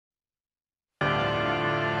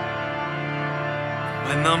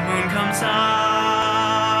when the moon comes out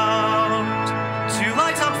to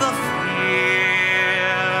light up the fear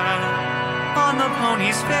on the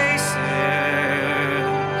ponies' faces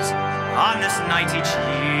on this night each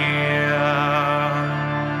year.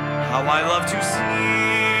 How I love to see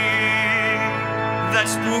that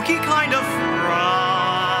spooky kind of fright.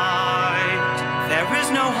 There is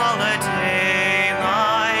no holiday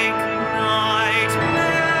like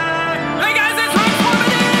nightmare. Hey guys, it's Hearth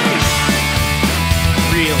Comedy!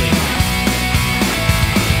 Really?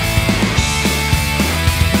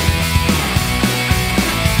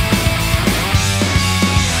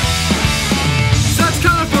 Such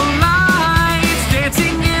colorful lights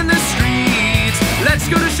dancing in the streets. Let's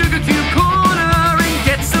go to Sugar Cube Corner and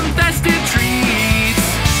get some festive treats.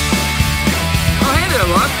 Oh, hey there,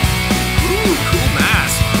 Luck. Ooh, cool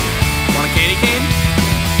mask. Want a candy cane?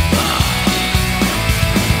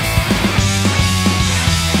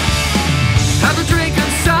 Have a drink of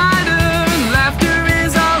cider, laughter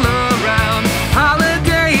is all around.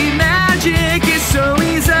 Holiday magic is so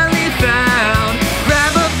easily found.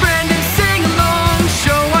 Grab a friend and sing along,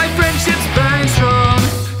 show why friendship's burning strong.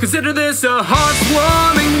 Consider this a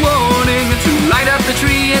heartwarming warning to light up the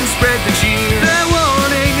tree and spread the cheer. Fair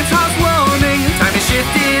warning, it's heartwarming, time to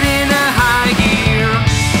shift it in a high gear.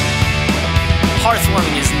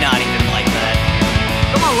 Hearthwarming is not even like that.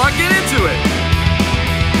 Come on, Luck, get into it.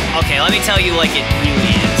 Okay, let me tell you like it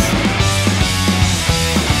really is.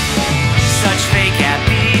 Such fake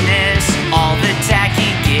happiness, all the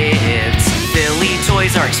tacky gifts. Philly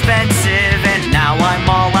toys are expensive, and now I'm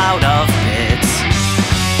all out of bits.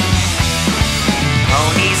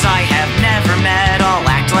 Ponies I have never met, I'll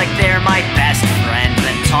act like they're my best friend,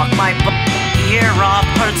 then talk my ear off.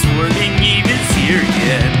 Hearthwarming even's here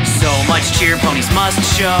yet. So much cheer ponies must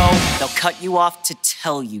show, they'll cut you off to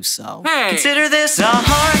tell you so. Hey! Consider this a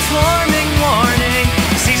heartwarming warning.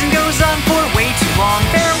 The season goes on for way too long.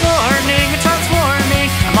 Fair warning, it's heartwarming.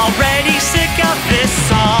 I'm already sick of this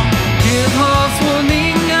song. Give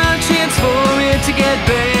heartwarming a chance for it to get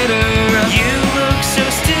better. You look so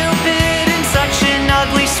stupid in such an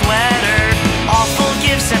ugly sweater. Awful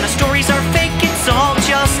gifts and the stories are fake, it's all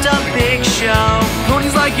just a big show.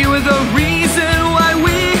 Ponies like you are the reason why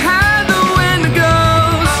we had the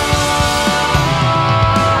Wendigos.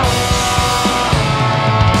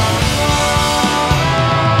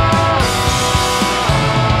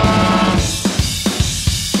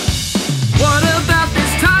 What about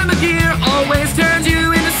this time of year always turns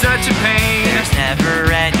you into such a pain? There's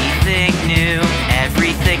never anything new,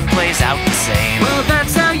 everything plays out the same. Well,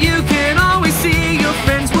 that's how you can always see your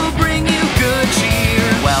friends will bring you good cheer.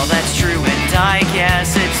 Well, that's true, and I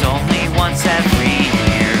guess it's only once every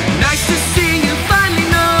year. Nice to see you finally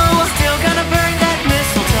know. Still gonna burn that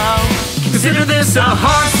mistletoe. Consider this a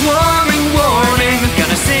heartwarming warning.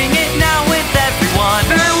 Gonna sing it now with everyone.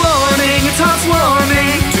 Fair warning, it's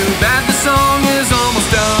heartwarming. Too bad the song is almost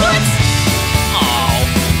done. What? Oh.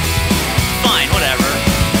 Fine, whatever.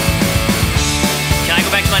 Can I go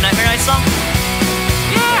back to my Nightmare Night song?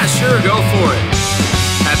 Yeah, sure, go for it.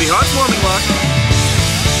 Happy heartwarming, Luck.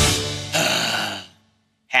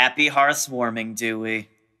 Happy hearthwarming, Dewey.